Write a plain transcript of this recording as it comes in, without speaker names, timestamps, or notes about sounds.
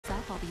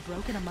I'll be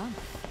broke in a month.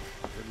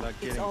 Good luck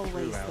getting It's always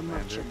through, the Outlander.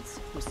 merchants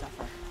who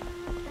suffer.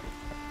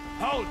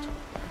 Halt!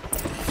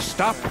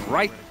 Stop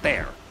right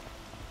there.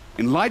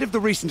 In light of the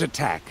recent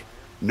attack,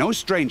 no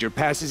stranger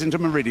passes into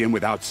Meridian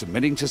without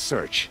submitting to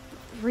search.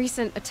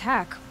 Recent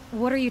attack?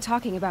 What are you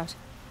talking about?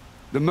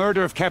 The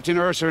murder of Captain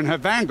Ursa and her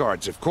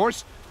vanguards, of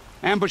course.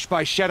 Ambushed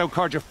by Shadow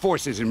Carja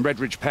forces in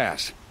Redridge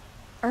Pass.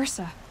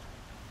 Ursa?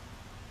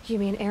 You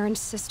mean Erend's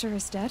sister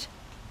is dead?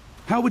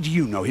 How would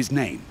you know his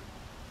name?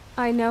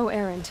 I know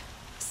Erend.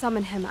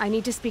 Summon him. I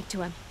need to speak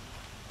to him.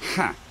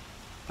 Ha!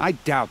 I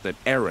doubt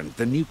that Erend,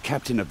 the new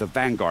captain of the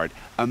Vanguard,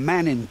 a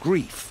man in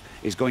grief,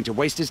 is going to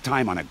waste his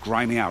time on a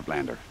grimy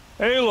outlander.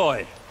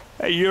 Aloy!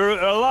 Hey, you're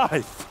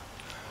alive!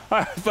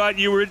 I thought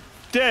you were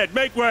dead.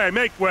 Make way,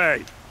 make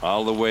way!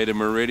 All the way to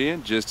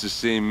Meridian just to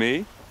see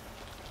me?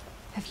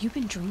 Have you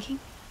been drinking?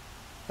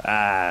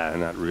 Ah,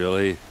 not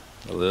really.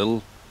 A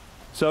little.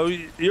 So,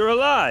 you're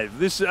alive.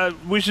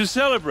 We should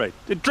celebrate.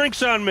 The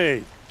drink's on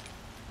me.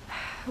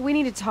 We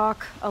need to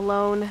talk,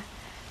 alone,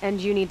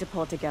 and you need to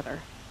pull it together.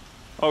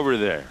 Over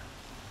there.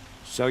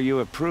 So you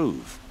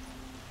approve?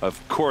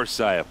 Of course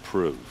I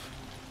approve.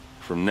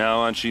 From now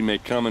on, she may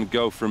come and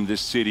go from this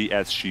city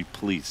as she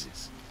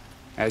pleases.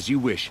 As you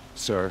wish,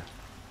 sir.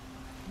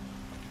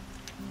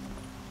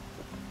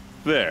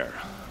 There.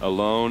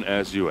 Alone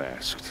as you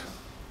asked.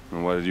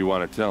 And what did you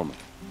want to tell me?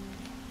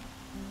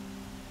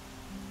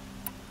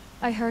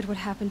 I heard what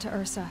happened to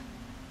Ursa.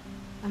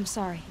 I'm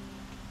sorry.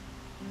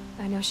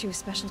 I know she was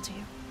special to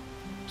you.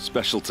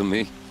 Special to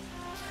me?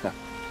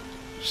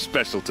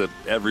 Special to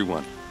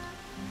everyone.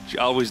 She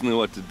always knew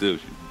what to do.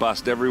 She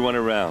bossed everyone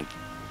around.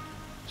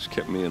 She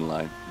kept me in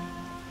line.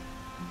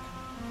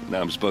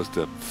 Now I'm supposed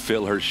to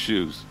fill her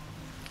shoes.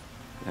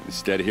 And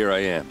instead, here I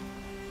am,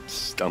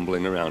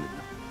 stumbling around in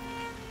them.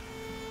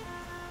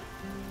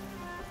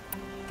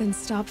 Then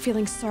stop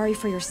feeling sorry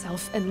for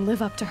yourself and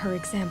live up to her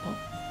example.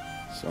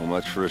 So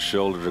much for a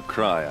shoulder to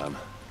cry on.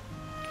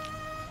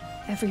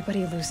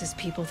 Everybody loses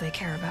people they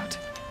care about.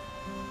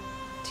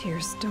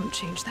 Tears don't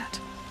change that.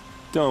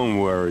 Don't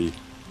worry.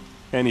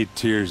 Any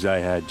tears I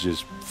had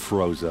just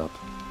froze up.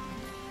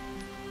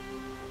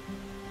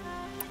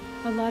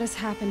 A lot has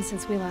happened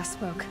since we last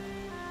spoke.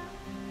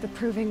 The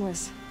Proving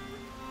was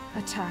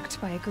attacked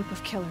by a group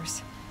of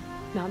killers.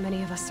 Not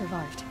many of us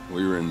survived.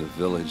 We were in the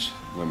village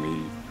when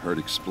we heard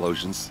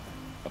explosions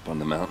up on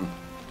the mountain.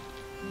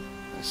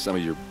 Some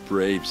of your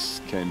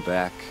braves came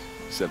back,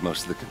 said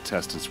most of the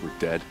contestants were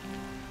dead.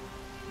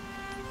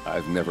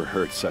 I've never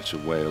heard such a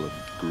wail of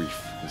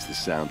grief as the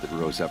sound that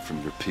rose up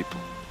from your people.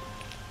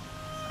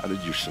 How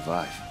did you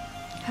survive?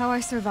 How I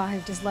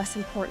survived is less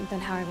important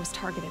than how I was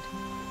targeted.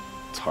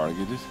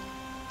 Targeted?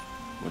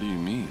 What do you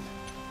mean?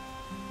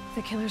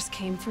 The killers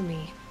came for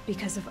me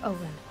because of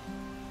Olin.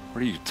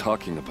 What are you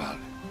talking about?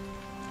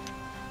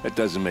 That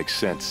doesn't make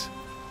sense.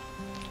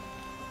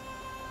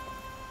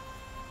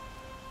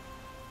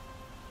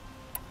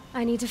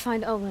 I need to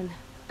find Olin.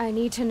 I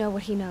need to know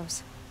what he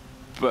knows.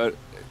 But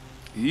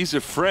he's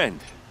a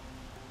friend.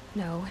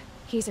 No,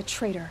 he's a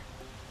traitor.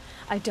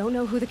 I don't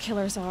know who the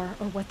killers are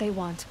or what they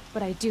want,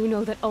 but I do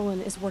know that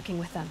Olin is working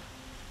with them.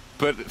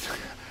 But,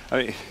 I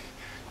mean,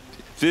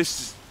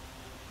 this...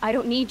 I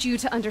don't need you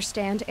to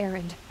understand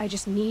Erend. I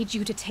just need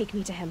you to take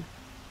me to him.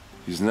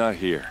 He's not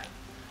here.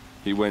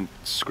 He went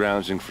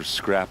scrounging for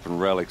scrap and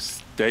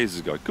relics days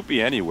ago. It could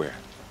be anywhere.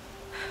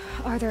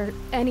 Are there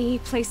any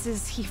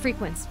places he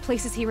frequents,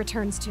 places he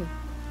returns to?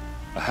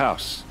 A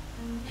house.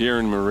 Here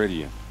in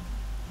Meridian.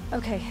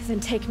 Okay, then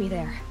take me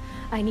there.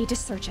 I need to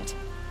search it.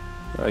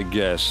 I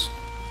guess.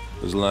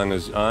 As long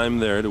as I'm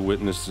there to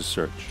witness the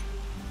search.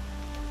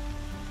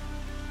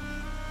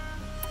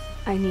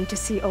 I need to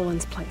see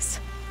Olin's place.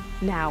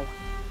 Now.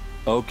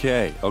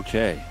 Okay,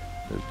 okay.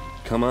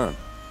 Come on.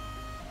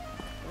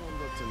 Don't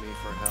look to me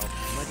for help.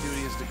 My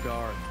duty is to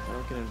guard. I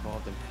don't get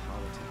involved in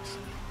politics.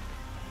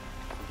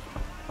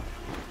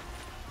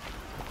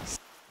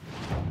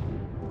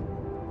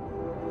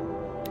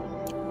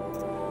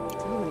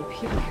 So many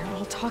people here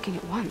all talking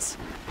at once.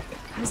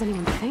 How does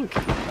anyone think?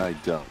 I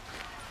don't.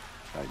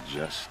 I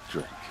just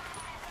drink.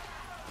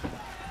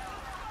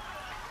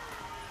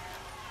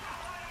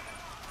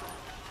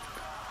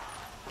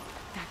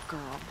 That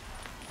girl.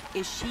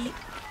 Is she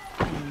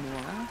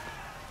Nora?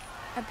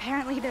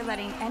 Apparently they're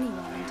letting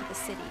anyone into the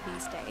city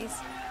these days.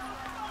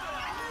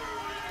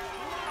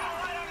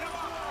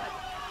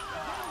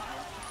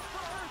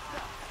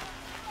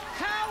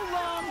 How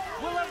long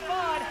will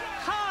Avad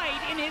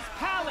hide in his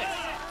palace?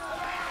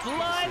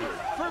 Blood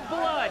for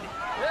blood.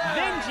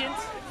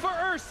 Vengeance for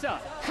Ursa.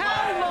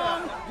 How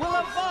long will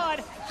Avad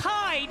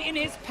hide in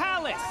his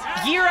palace?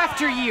 Year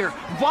after year,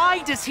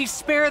 why does he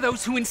spare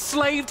those who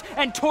enslaved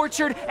and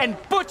tortured and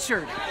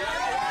butchered?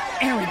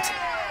 Erend,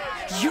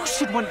 you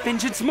should want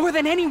vengeance more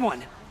than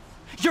anyone.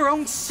 Your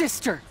own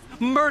sister,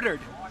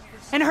 murdered,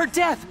 and her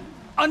death,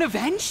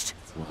 unavenged?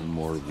 One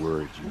more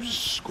word, you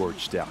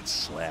scorched out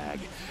slag,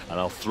 and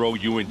I'll throw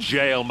you in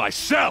jail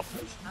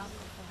myself!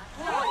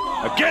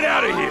 Now get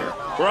out of here,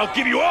 or I'll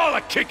give you all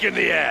a kick in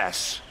the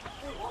ass!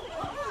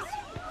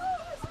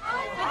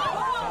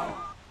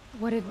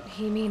 What did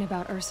he mean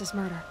about Ursa's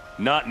murder?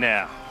 Not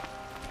now.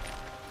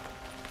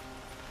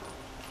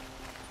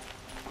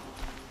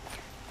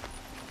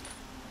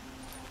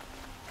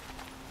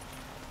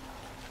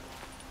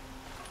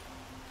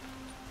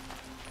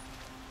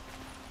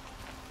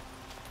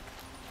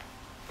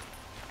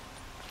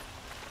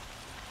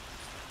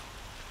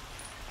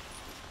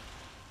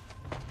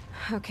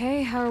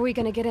 Okay, how are we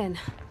gonna get in?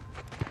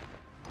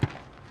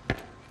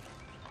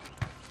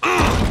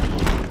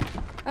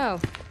 Oh,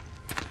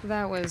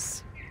 that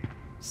was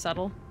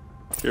subtle.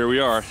 Here we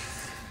are.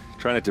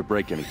 Try not to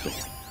break anything.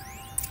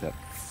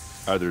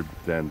 Other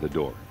than the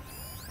door.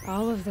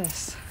 All of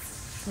this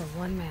for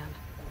one man.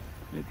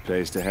 It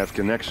pays to have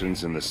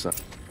connections in the sun.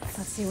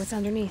 Let's see what's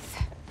underneath.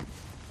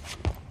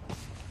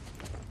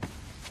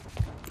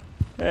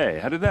 Hey,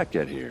 how did that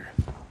get here?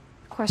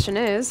 Question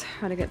is,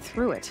 how to get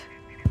through it.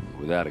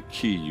 Without a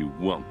key, you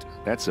won't.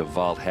 That's a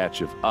vault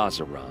hatch of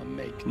Oseram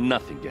make.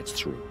 Nothing gets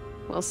through.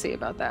 We'll see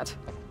about that.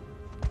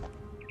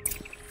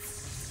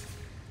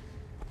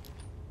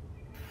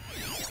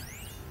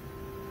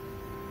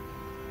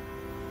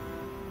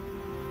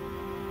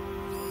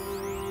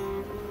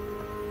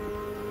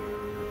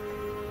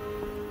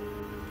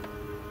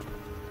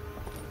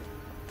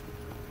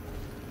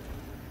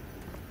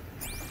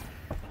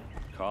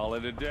 Call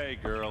it a day,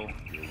 girl.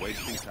 You're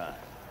wasting time.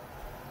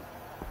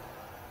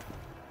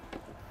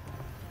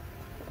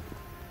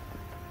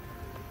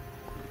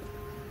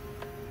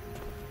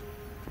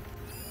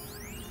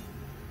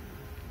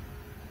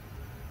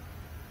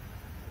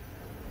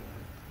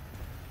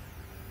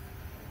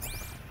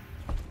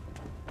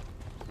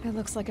 It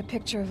looks like a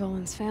picture of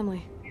Olin's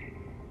family.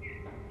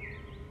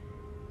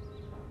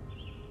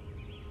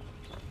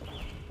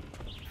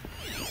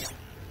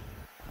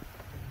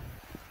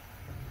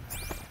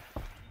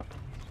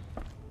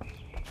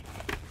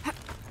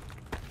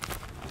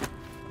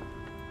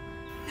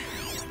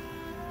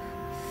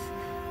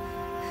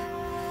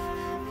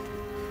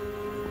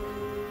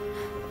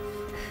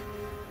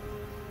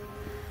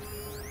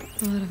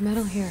 A lot of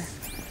metal here.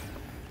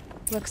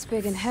 Looks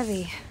big and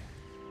heavy.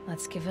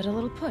 Let's give it a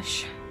little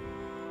push.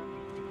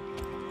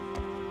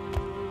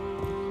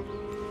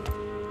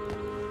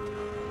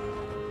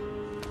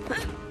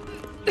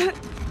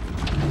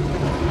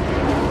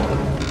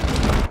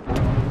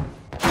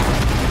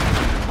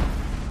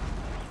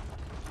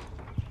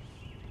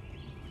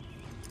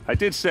 I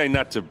did say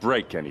not to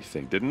break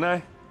anything, didn't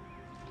I?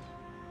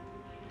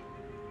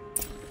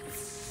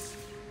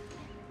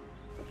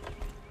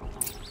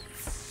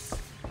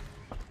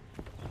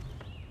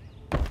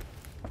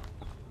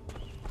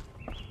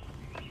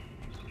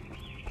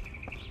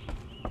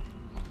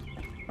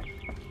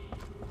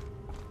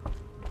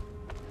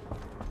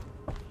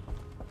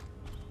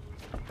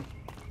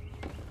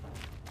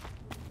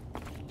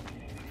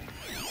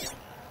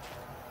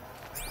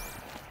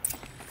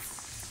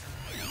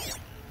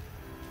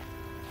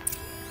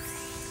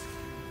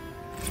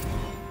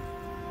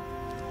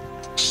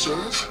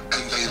 Serve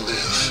and they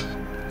live.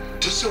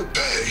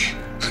 Disobey,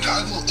 and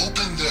I will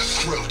open their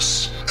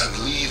throats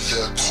and leave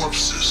their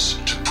corpses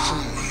to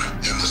prune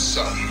in the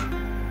sun.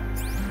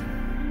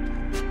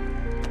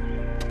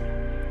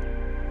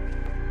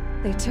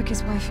 They took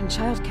his wife and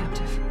child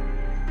captive.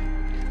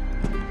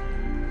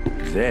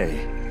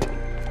 They?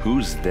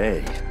 Who's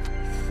they?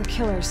 The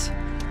killers.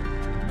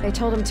 They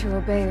told him to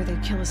obey or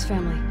they'd kill his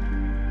family.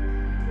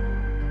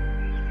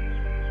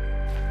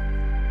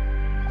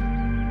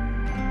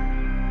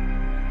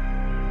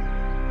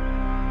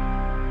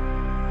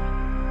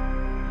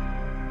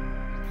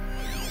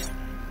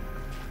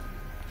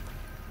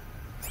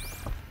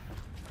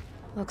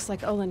 Looks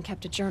like Olin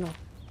kept a journal.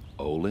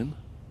 Olin?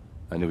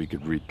 I knew he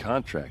could read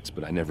contracts,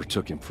 but I never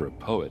took him for a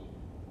poet.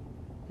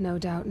 No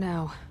doubt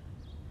now.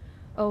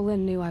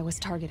 Olin knew I was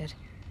targeted.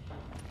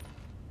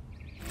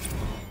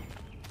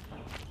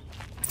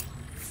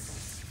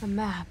 A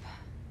map.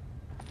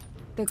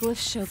 The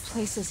glyphs show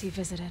places he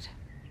visited.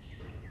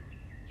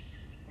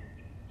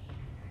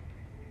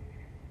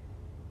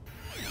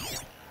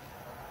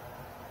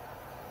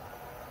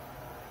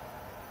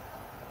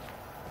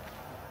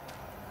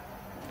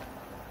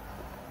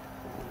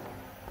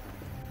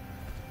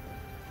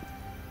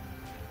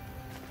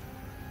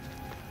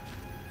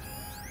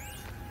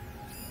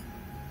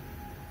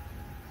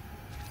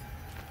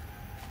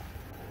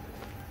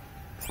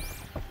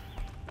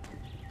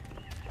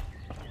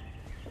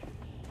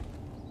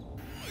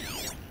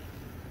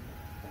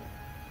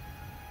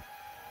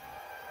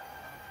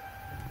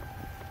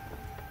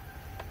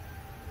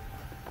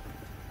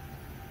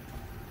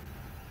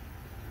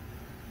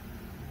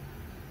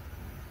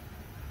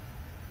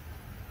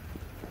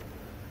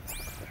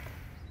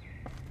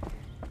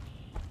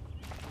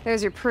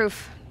 There's your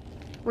proof.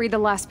 Read the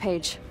last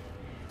page.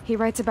 He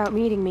writes about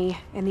meeting me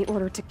and the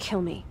order to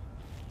kill me.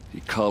 He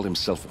called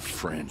himself a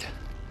friend.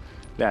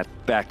 That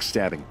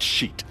backstabbing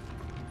cheat.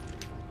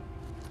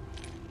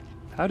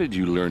 How did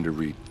you learn to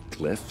read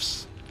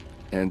glyphs?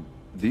 And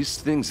these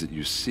things that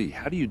you see,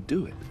 how do you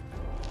do it?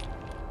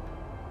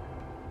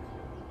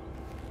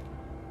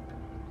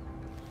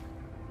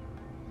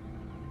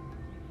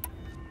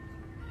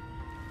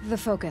 The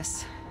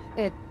focus.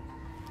 It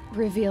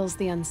reveals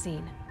the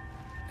unseen.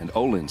 And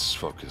Olin's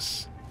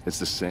focus is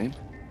the same?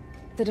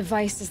 The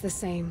device is the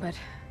same, but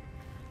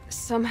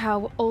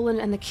somehow Olin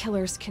and the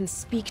killers can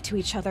speak to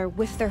each other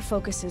with their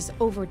focuses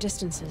over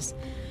distances,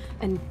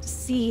 and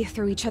see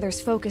through each other's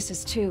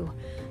focuses too,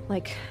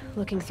 like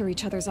looking through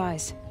each other's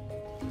eyes.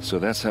 So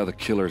that's how the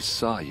killers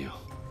saw you?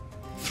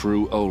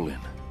 Through Olin?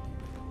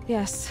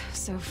 Yes,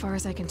 so far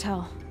as I can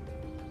tell.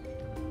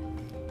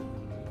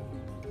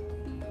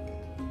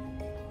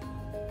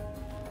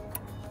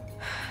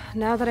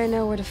 Now that I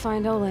know where to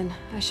find Olin,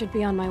 I should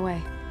be on my way.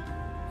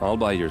 All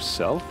by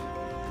yourself?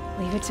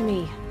 Leave it to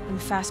me. I'm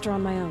faster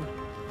on my own.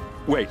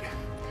 Wait.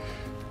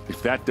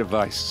 If that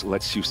device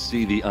lets you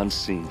see the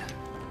unseen...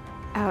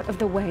 Out of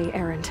the way,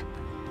 Erend.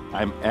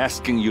 I'm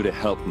asking you to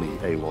help me,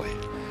 Aloy.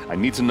 I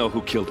need to know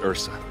who killed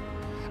Ursa.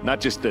 Not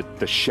just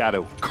the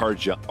Shadow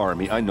Karja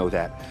army, I know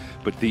that,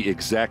 but the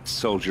exact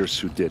soldiers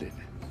who did it.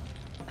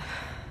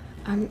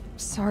 I'm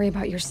sorry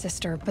about your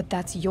sister, but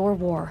that's your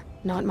war,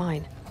 not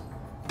mine.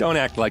 Don't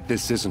act like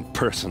this isn't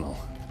personal.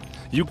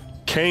 You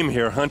came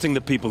here hunting the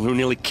people who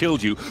nearly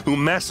killed you, who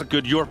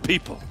massacred your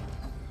people.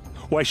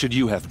 Why should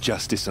you have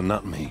justice and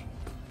not me?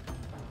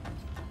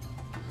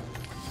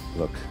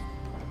 Look,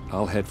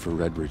 I'll head for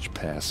Redridge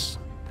Pass,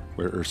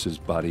 where Ursa's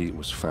body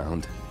was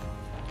found,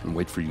 and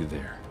wait for you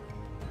there.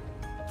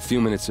 A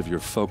few minutes of your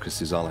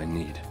focus is all I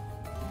need.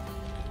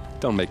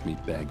 Don't make me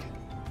beg.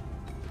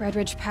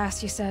 Redridge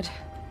Pass, you said?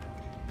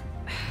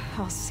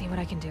 I'll see what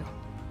I can do.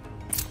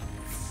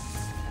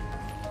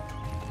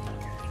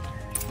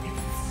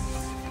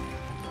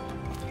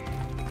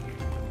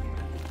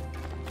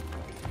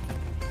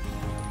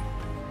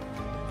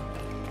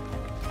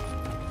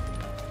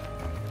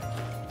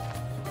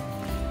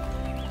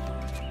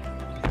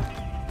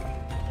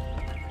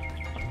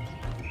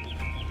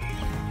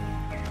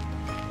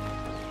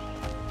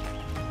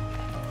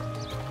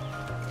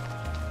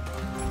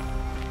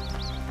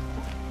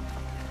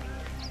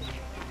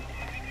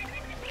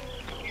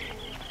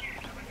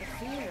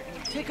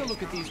 Take a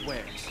look at these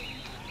wares.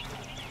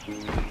 There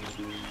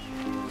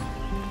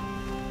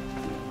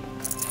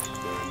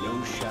are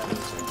no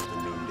shadows under the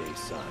noonday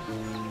sun.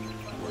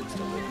 Words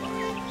to live by.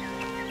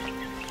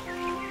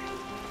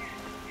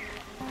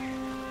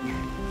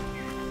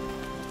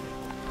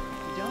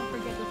 Don't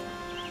forget to...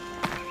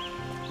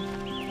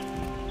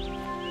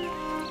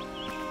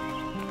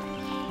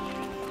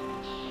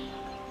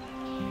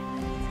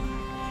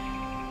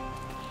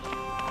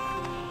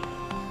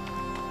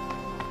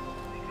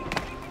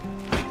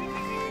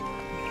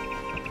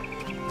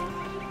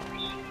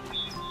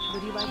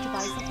 Would you like to buy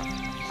something?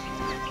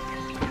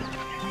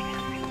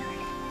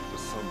 The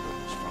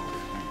sunburners found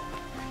it.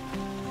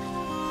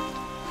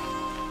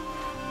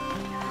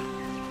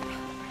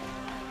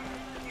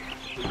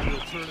 The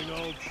wheel turning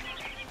old.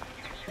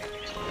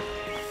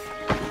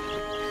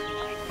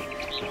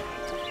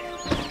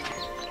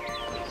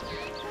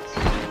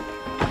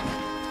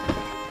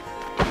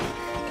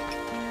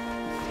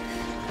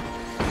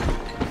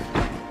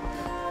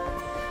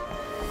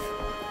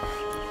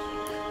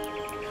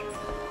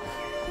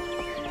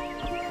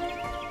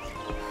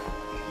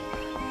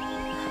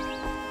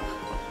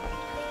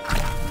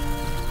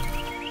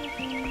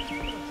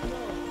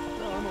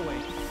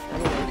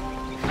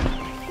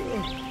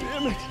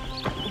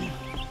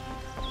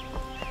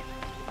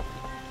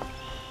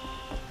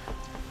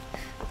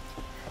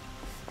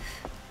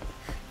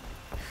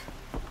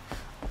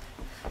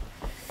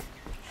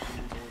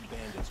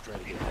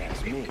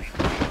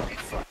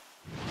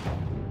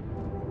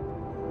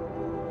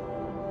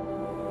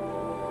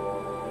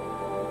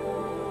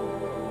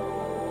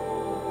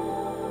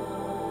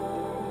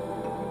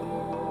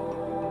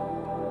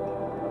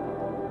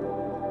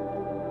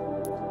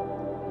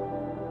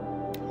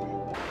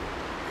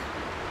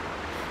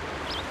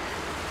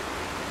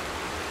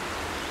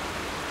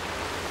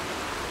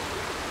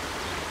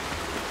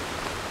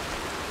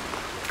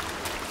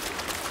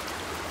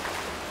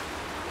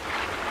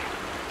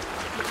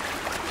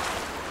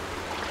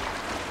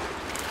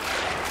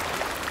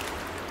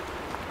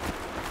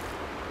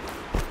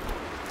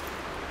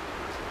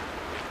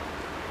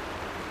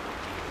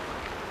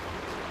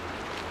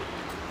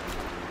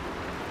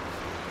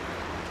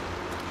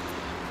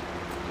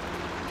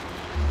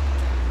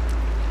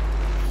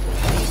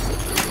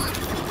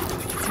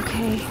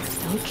 Okay,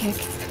 don't kick.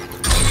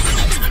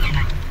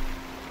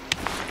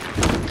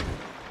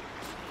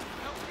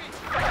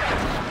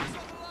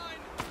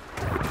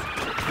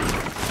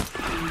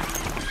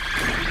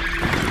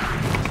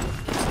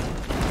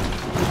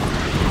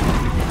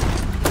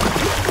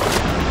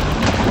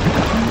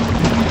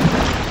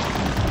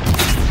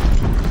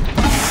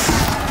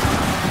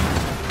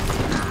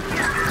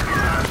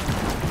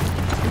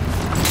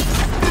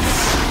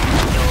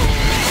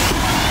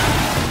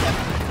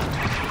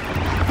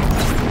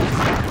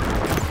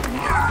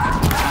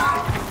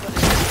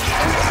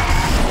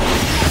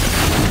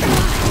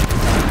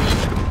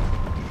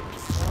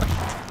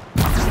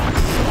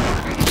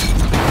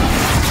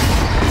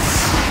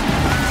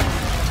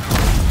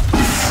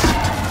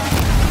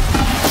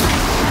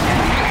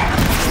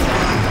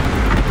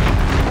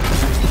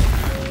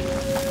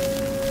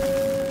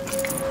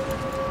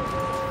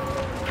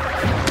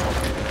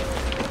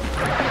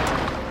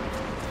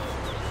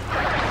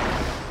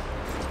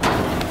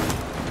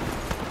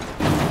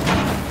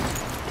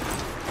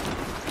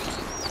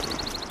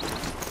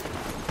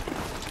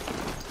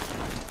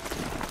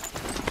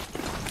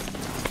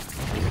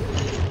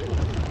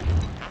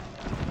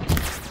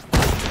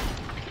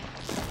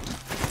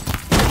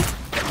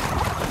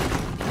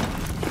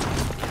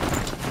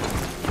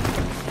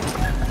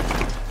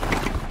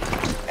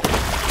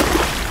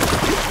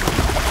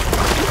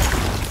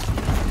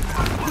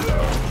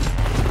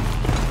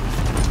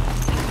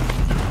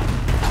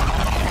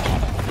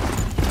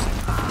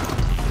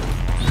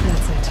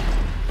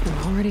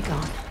 I'm already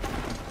gone.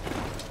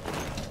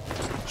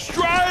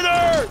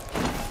 Strider!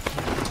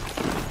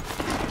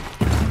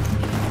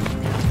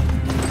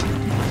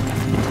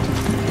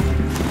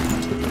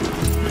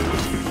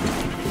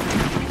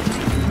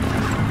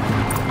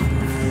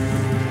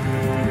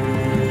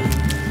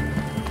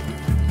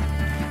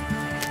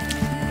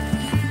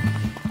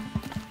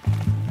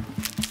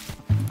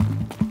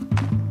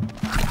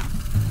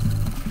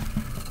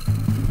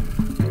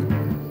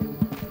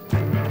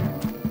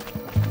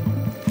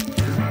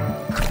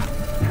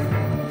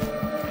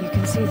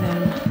 See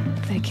them,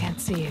 they can't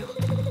see you.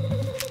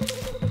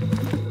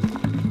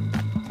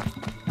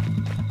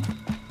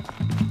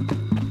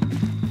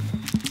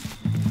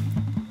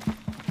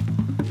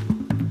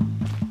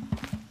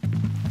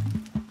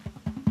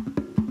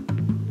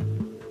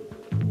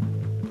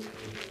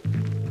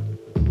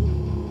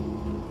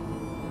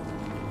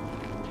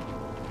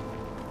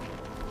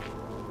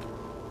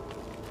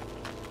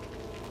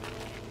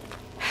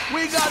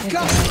 We got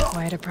company!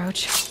 Quiet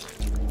approach.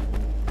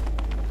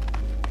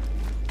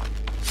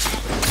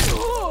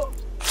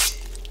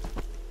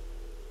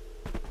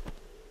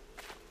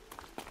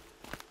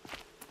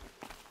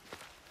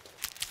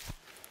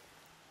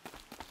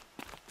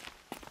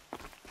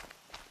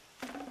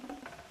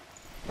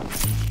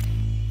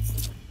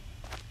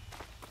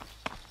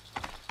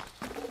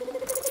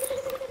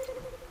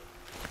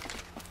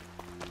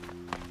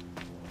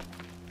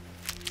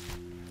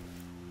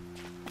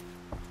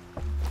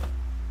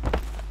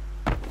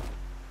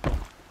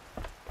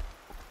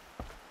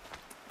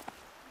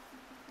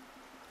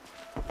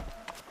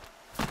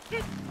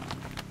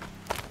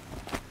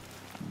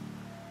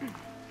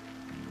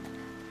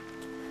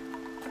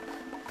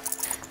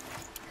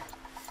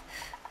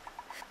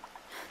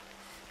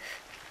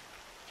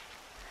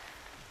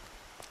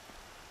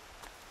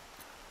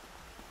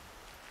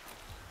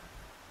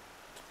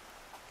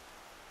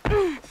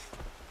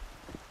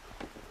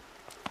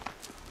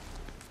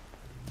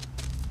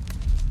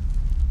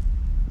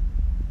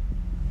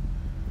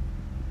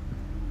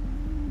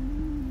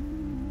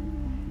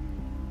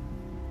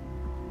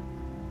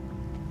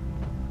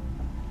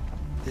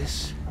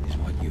 This is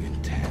what you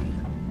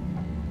intend.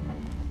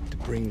 To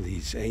bring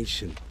these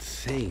ancient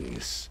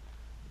things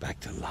back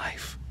to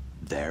life.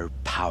 Their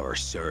power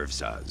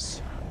serves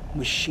us.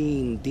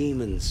 Machine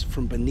demons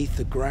from beneath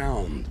the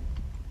ground.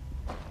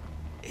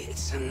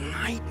 It's a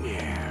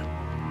nightmare.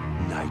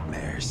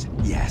 Nightmares.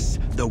 Yes,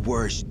 the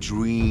worst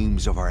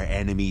dreams of our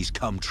enemies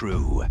come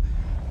true.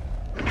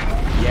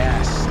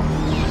 Yes,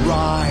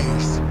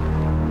 rise!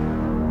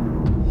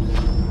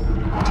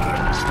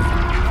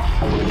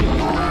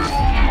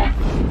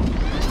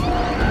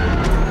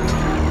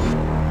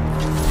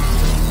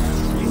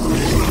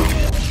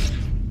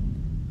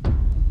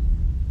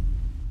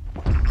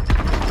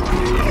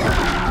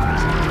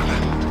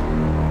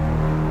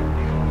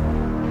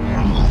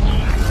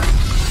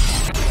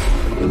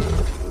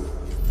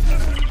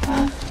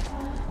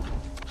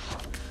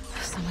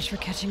 For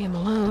catching him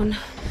alone.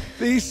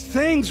 These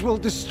things will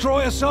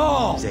destroy us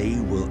all! They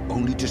will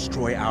only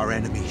destroy our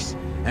enemies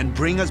and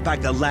bring us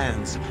back the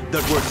lands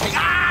that were taken.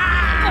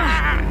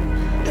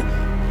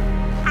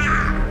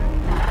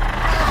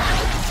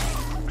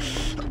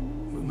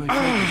 My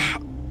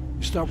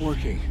fingers stop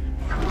working.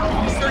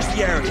 Search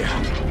the area.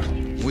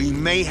 We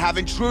may have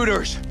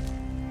intruders.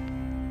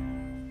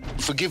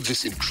 Forgive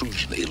this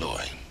intrusion,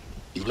 Aloy.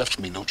 You left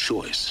me no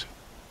choice.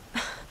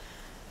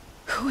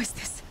 Who is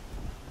this?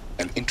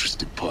 An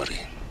interested party.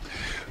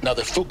 Now,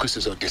 their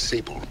focuses are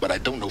disabled, but I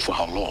don't know for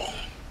how long.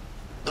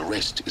 The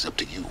rest is up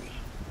to you.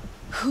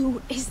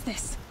 Who is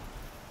this?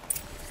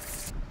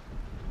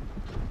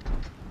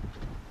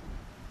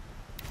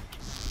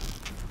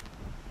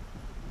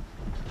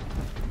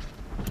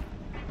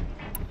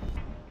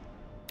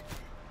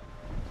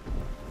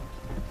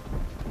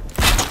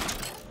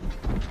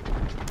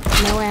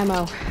 No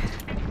ammo.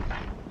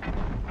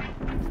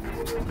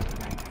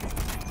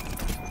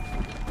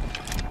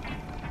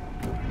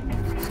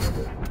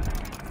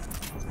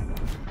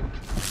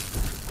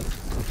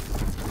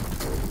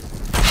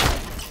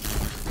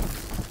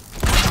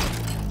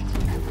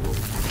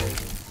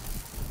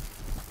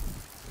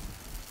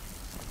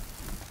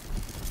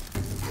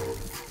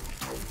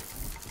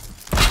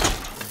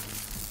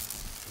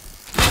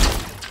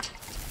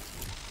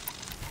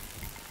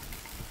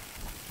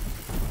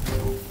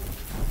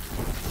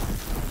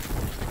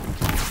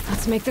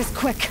 Let's make this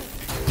quick.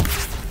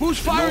 Who's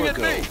firing at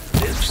me?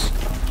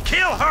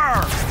 Kill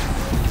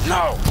her!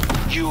 No!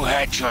 You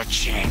had your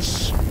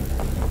chance.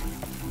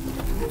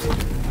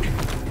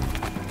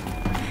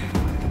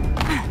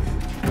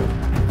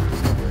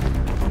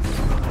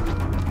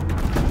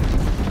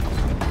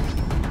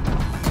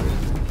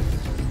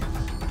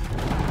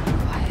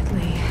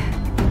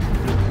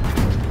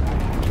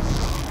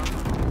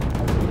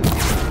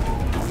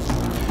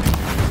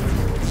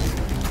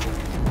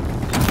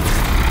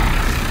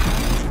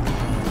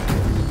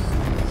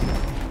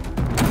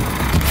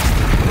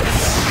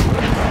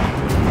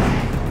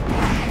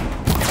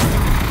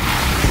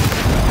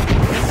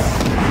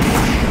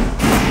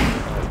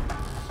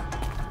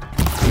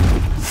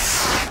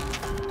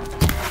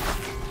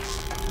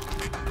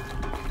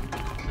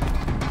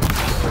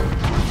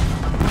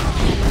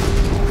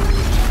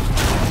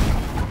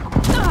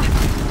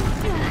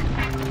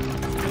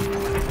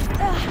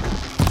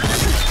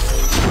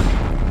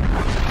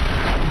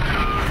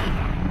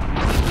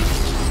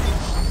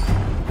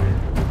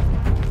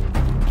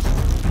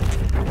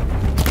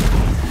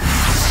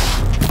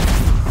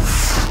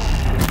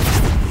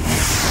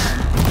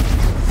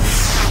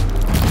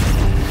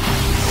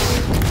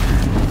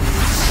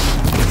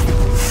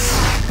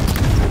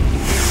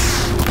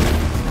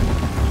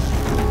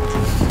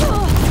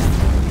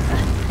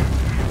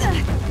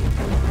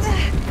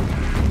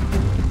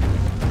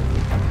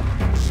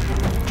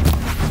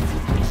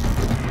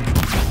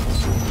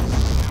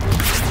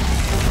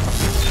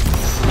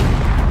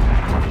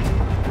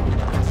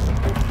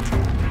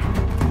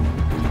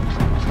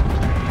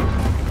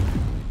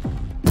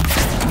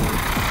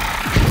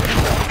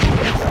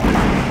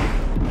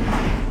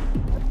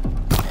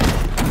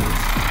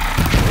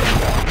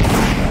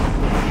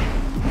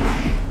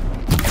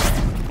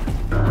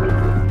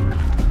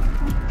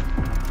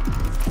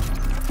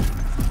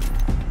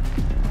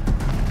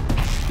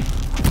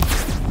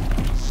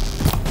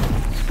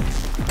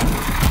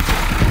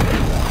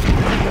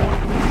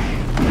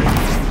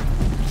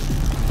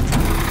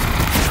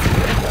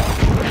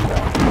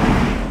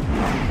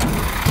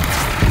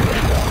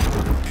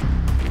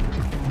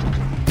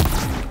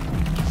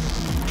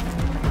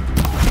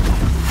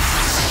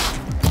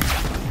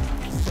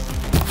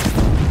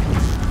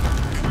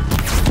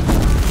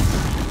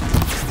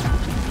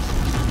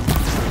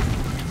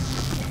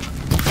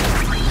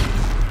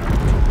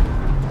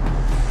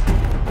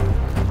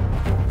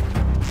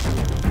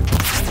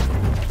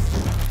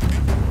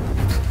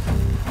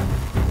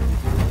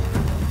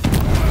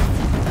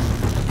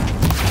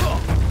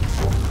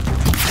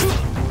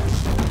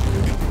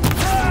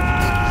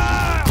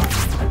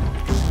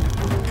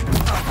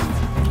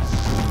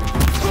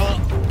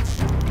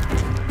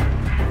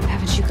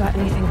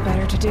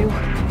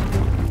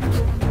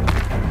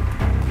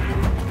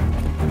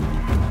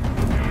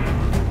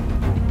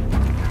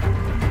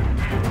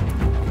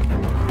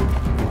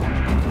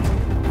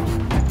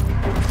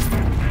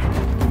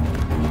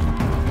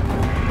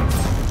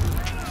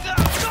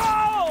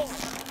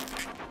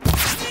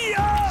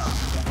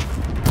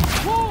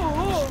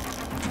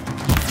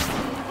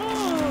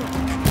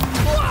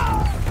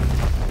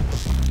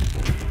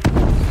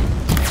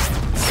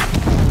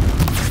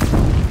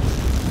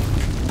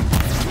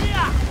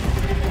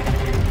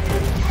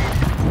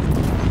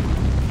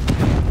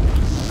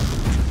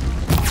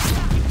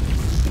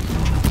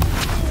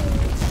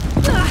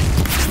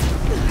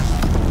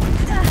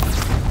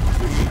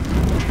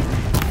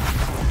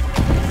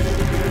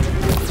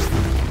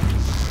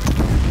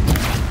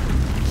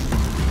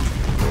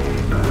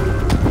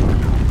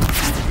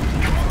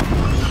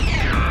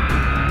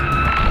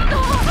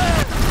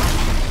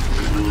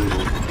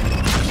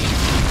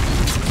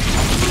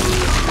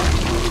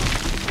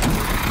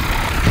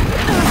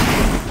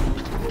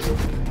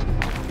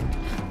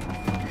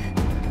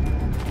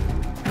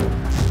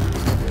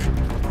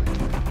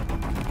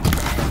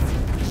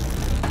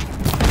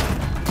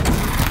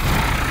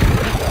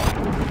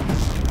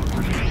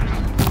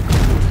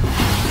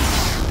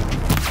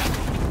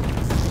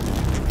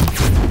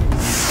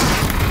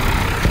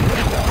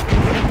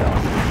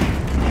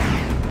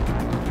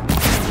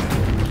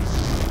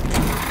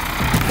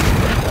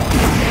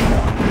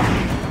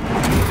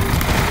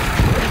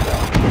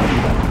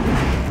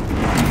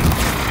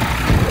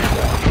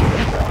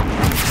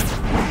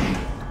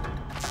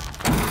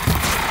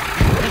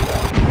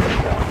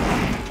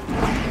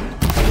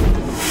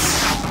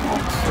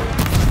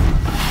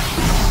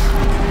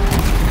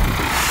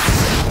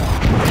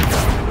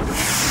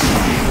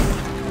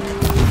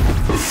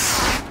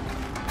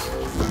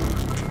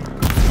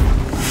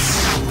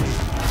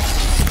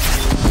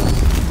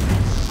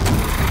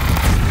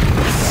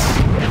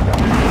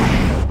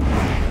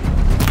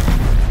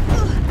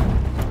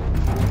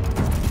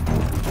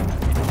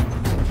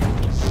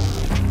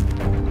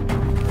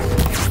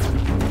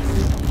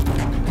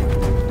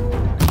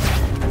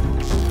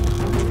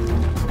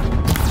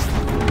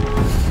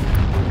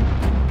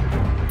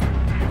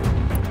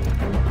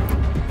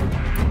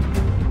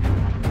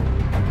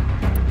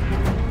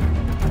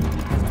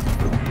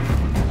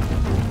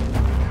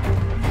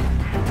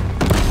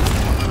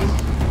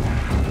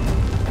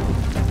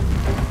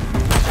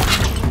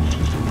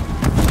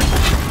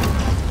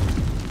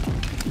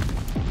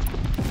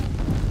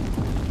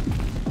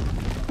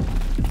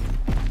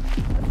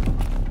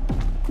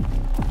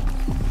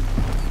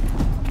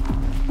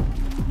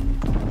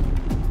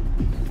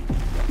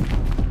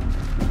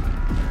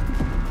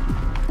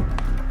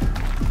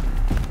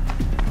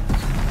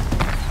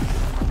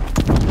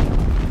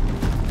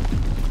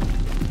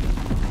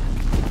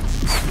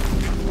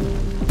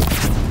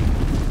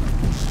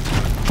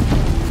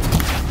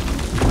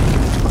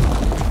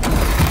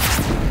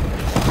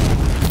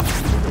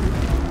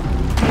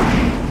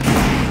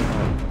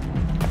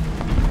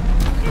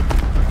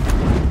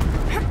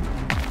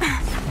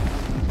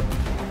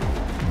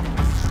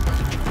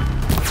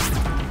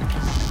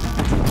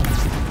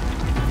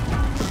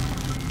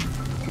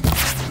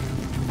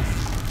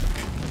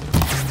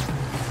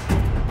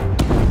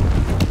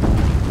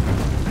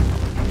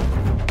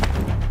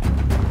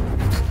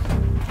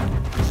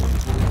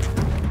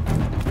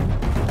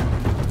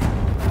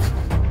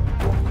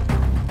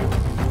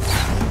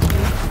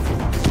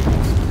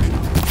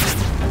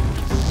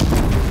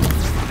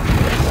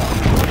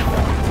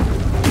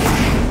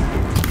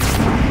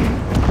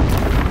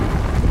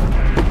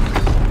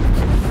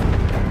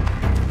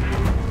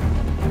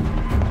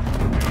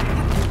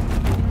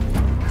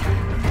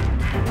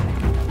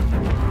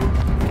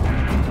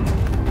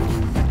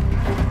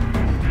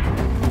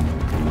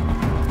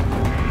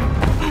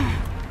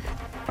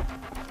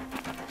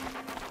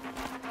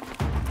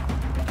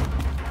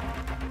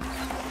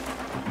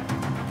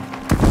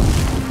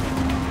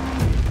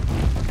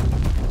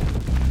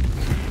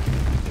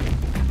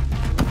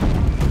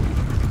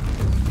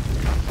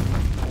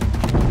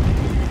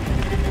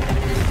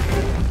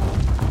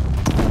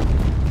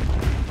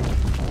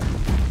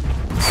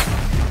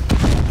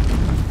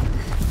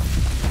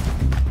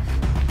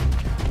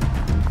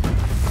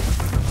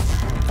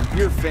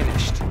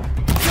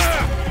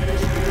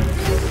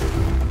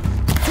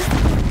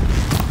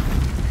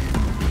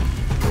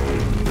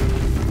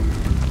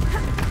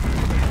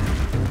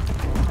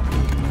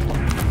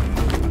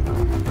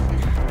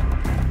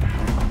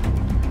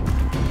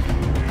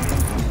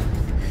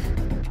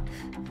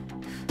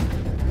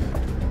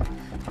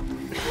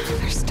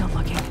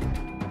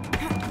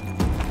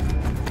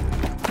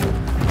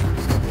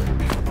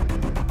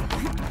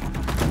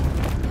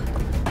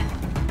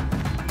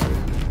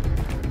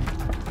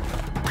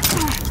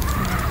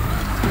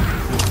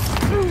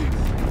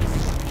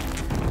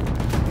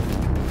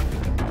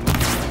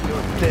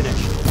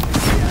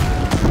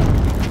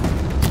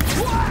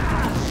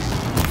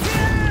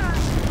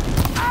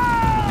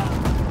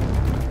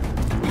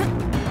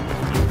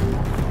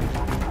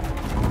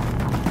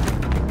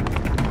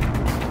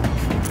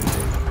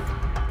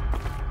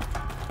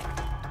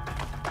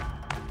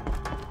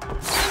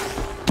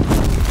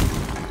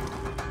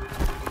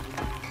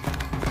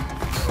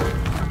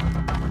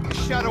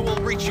 shadow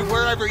will reach you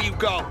wherever you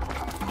go.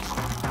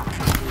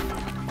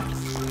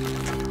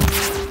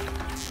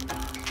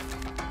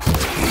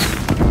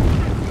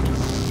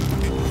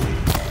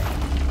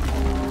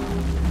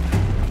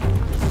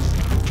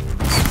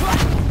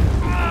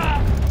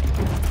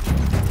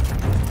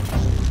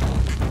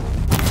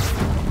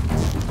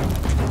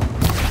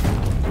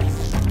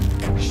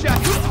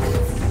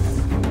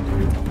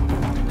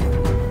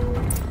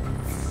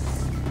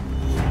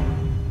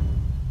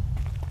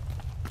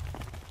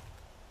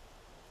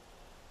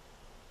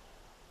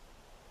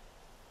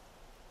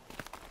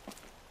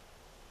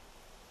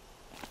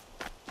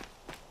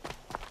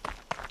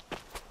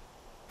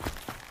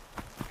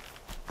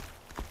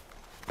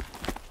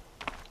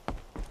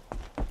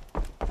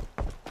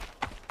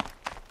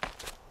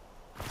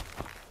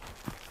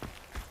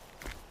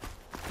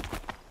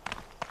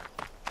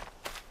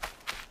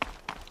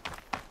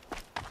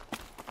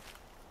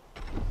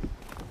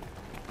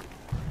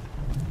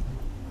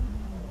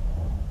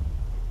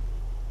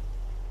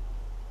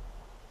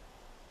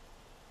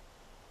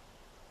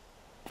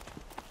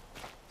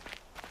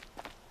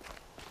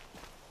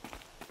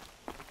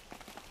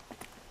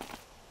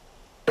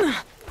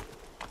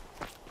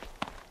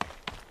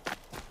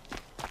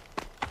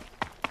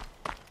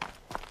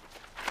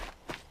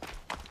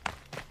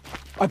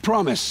 I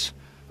promise.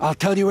 I'll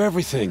tell you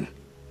everything.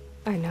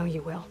 I know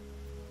you will.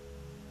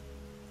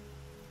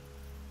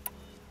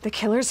 The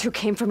killers who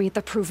came for me at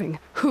the Proving,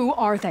 who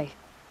are they?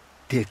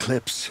 The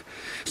Eclipse.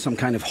 Some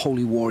kind of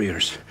holy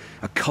warriors.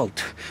 A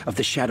cult of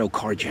the Shadow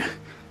Carja.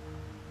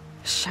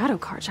 Shadow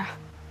Carja?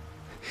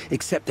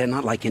 Except they're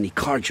not like any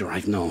Carja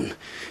I've known.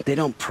 They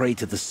don't pray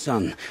to the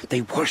sun.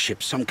 They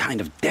worship some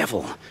kind of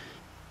devil.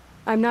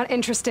 I'm not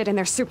interested in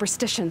their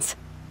superstitions.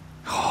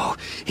 Oh,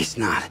 it's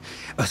not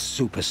a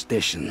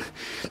superstition.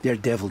 Their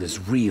devil is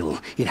real.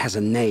 It has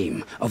a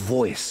name, a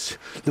voice.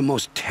 The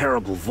most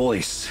terrible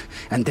voice.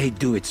 And they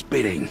do its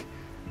bidding.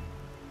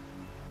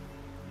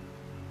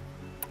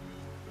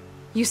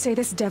 You say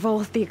this devil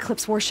the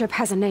Eclipse worship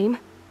has a name?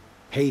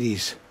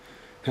 Hades.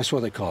 That's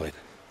what they call it.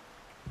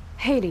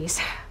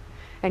 Hades.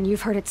 And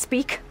you've heard it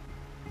speak?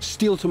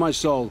 Steel to my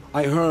soul.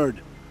 I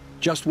heard.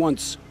 Just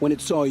once, when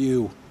it saw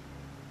you.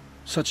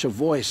 Such a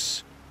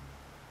voice.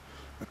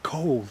 A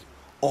cold,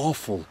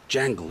 awful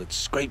jangle. It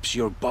scrapes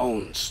your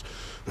bones.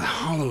 It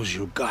hollows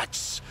your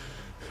guts.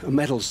 A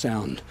metal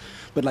sound,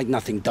 but like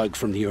nothing dug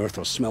from the earth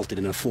or smelted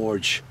in a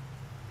forge.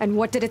 And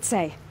what did it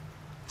say?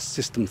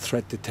 System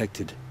threat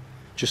detected.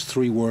 Just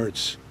 3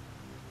 words.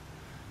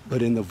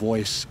 But in the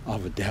voice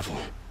of a devil.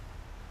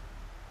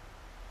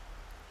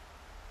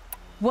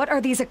 What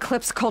are these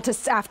Eclipse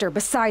cultists after,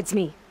 besides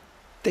me?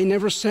 They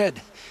never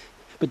said.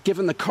 But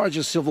given the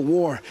Carja civil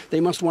war,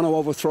 they must want to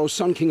overthrow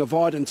Sun King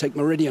Avad and take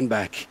Meridian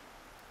back.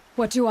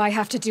 What do I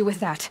have to do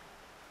with that?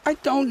 I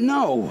don't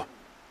know.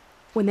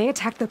 When they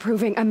attacked the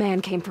Proving, a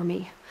man came for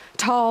me.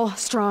 Tall,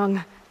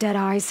 strong, dead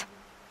eyes.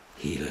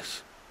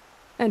 Helis.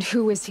 And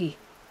who is he?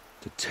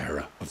 The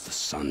terror of the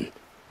sun.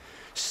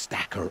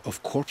 Stacker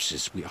of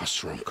corpses, we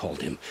Oseram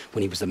called him,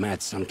 when he was the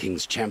Mad Sun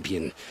King's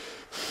champion.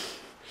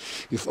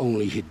 If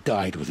only he'd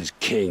died with his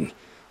king.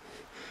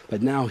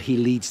 But now he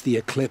leads the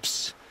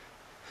Eclipse.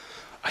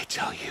 I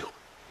tell you,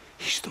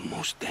 he's the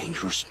most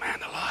dangerous man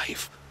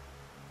alive.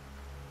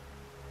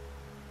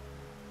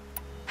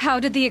 How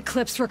did the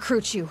Eclipse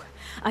recruit you?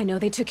 I know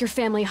they took your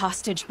family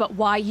hostage, but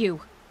why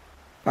you?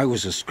 I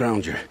was a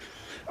scrounger.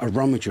 A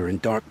rummager in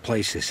dark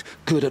places,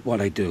 good at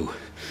what I do.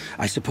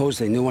 I suppose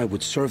they knew I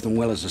would serve them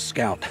well as a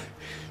scout.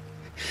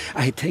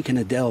 I had taken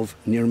a delve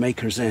near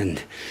Maker's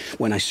End.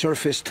 When I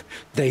surfaced,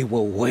 they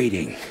were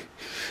waiting.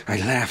 I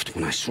laughed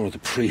when I saw the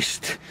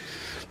priest,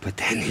 but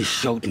then he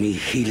showed me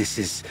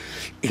Helis's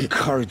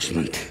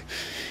encouragement.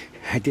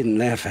 I didn't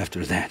laugh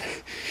after that.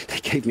 They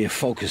gave me a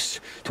focus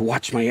to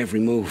watch my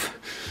every move.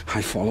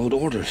 I followed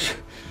orders.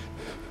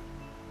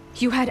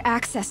 You had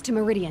access to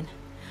Meridian.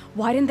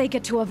 Why didn't they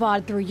get to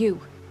Avad through you?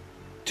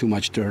 Too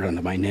much dirt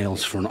under my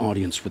nails for an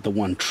audience with the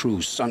one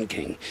true Sun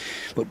King.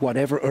 But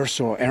whatever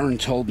Ursa or Aaron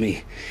told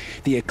me,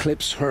 the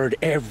Eclipse heard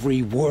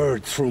every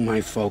word through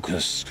my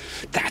focus.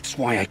 That's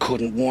why I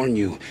couldn't warn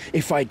you.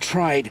 If I'd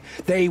tried,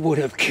 they would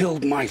have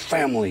killed my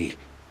family.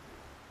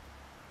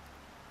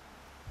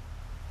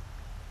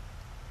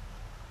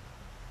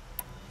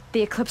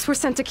 The Eclipse were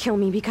sent to kill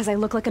me because I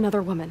look like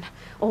another woman.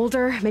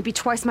 Older, maybe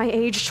twice my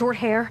age, short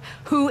hair.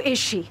 Who is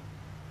she?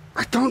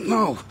 I don't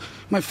know.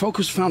 My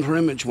focus found her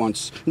image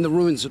once, in the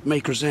ruins at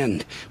Maker's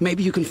End.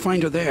 Maybe you can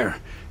find her there.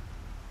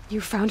 You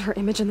found her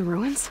image in the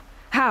ruins?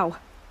 How?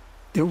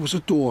 There was a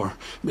door.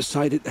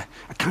 Beside it,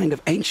 a kind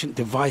of ancient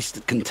device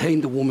that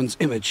contained the woman's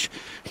image.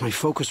 My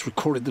focus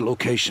recorded the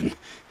location.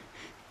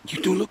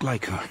 You do look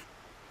like her.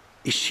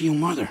 Is she your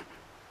mother?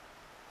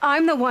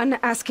 I'm the one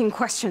asking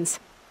questions.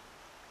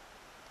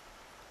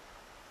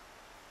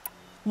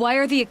 Why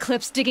are the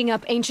Eclipse digging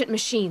up ancient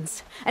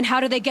machines? And how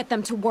do they get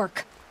them to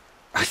work?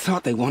 I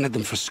thought they wanted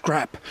them for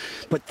scrap,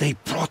 but they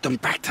brought them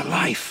back to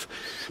life.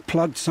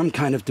 Plugged some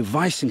kind of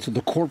device into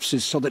the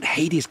corpses so that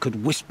Hades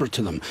could whisper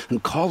to them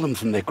and call them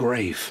from their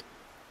grave.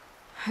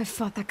 I've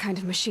fought that kind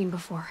of machine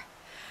before.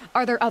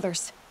 Are there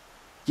others?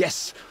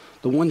 Yes,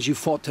 the ones you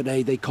fought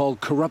today they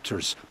called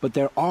corruptors, but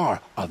there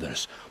are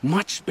others,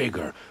 much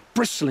bigger,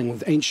 bristling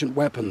with ancient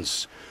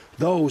weapons.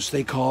 Those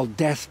they call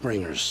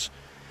Deathbringers.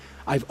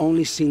 I've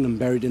only seen them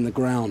buried in the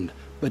ground,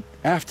 but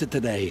after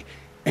today,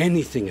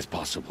 anything is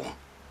possible.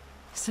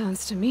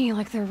 Sounds to me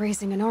like they're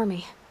raising an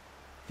army.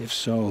 If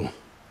so,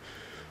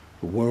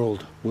 the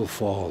world will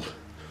fall.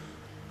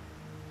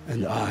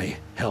 And I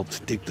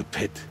helped dig the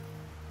pit.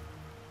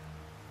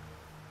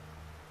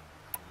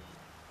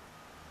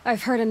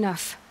 I've heard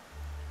enough.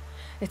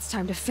 It's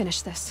time to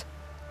finish this.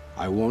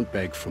 I won't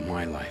beg for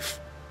my life.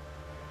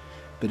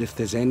 But if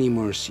there's any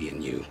mercy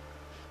in you,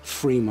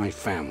 free my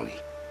family.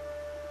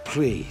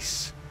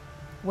 Please.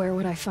 Where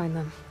would I find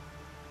them?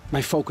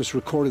 My focus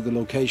recorded the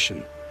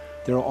location.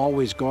 There are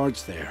always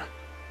guards there.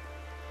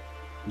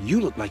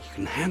 You look like you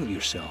can handle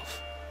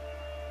yourself.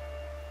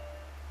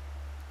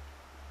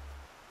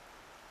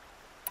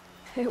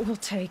 It will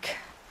take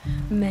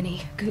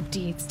many good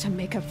deeds to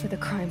make up for the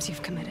crimes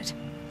you've committed.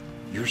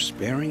 You're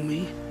sparing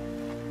me?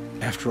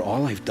 After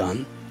all I've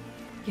done?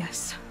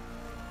 Yes.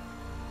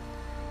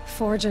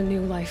 Forge a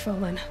new life,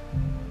 Olin.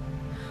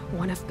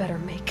 One of better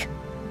make.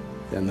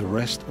 Then the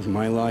rest of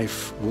my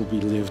life will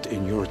be lived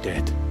in your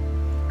debt.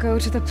 Go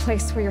to the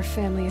place where your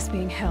family is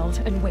being held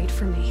and wait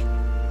for me.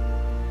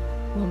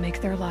 We'll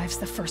make their lives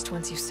the first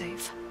ones you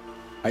save.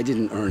 I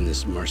didn't earn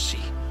this mercy,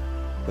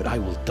 but I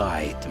will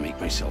die to make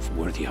myself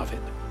worthy of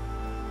it.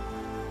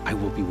 I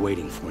will be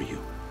waiting for you.